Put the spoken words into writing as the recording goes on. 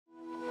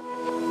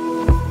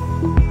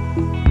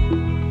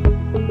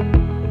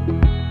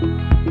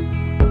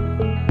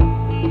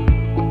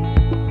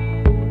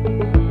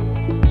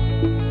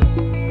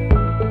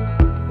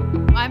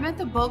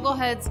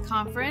Bogleheads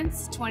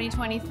Conference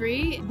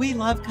 2023. We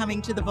love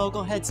coming to the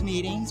Bogleheads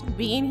meetings.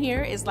 Being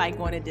here is like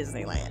going to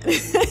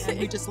Disneyland. And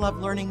we just love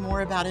learning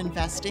more about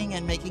investing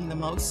and making the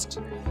most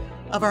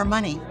of our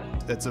money.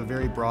 It's a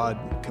very broad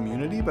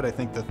community, but I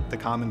think that the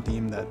common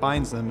theme that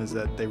binds them is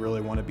that they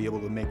really want to be able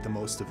to make the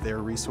most of their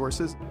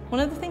resources. One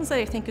of the things that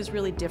I think is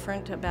really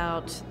different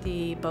about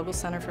the Bogle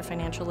Center for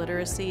Financial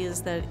Literacy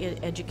is that it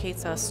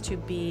educates us to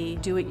be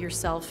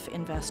do-it-yourself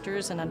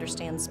investors and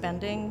understand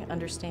spending,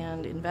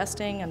 understand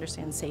investing,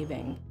 understand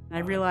saving. I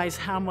realize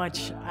how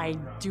much I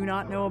do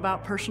not know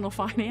about personal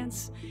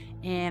finance,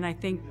 and I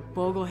think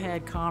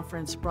Boglehead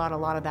Conference brought a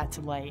lot of that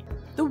to light.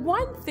 The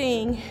one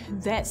thing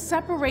that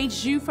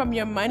separates you from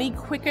your money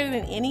quicker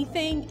than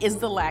anything is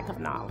the lack of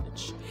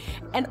knowledge.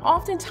 And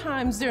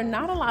oftentimes there are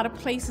not a lot of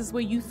places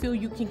where you feel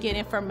you can get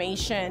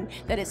information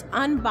that is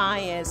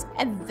unbiased,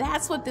 and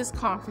that's what this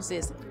conference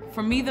is.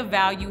 For me, the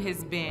value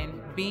has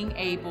been being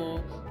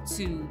able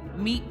to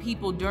meet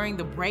people during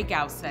the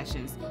breakout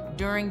sessions,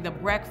 during the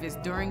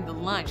breakfast, during the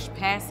lunch,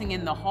 passing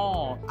in the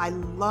hall. I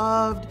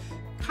loved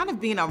kind of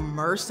being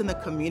immersed in the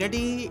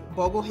community.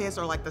 Bogleheads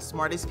are like the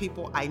smartest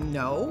people I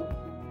know.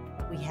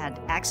 We had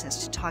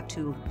access to talk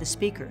to the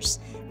speakers,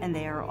 and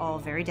they are all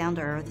very down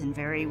to earth and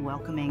very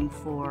welcoming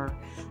for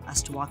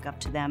us to walk up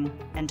to them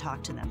and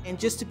talk to them. And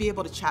just to be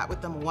able to chat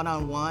with them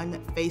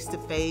one-on-one,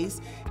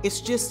 face-to-face,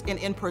 it's just an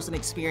in-person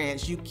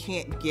experience you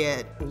can't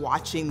get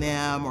watching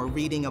them or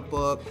reading a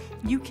book.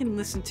 You can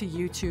listen to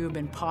YouTube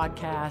and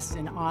podcasts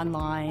and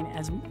online,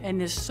 and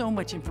there's so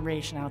much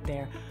information out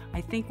there. I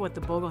think what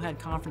the Boglehead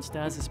Conference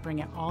does is bring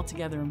it all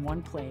together in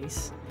one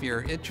place. If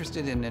you're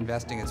interested in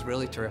investing, it's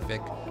really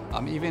terrific.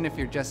 Even if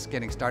you're just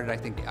getting started, I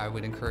think I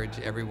would encourage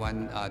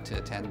everyone to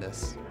attend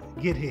this.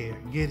 Get here,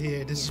 get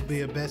here. This will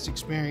be a best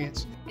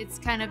experience. It's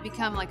kind of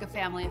become like a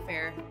family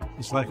affair.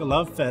 It's like a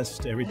love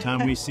fest every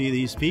time we see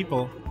these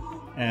people,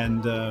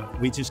 and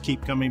we just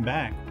keep coming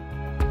back.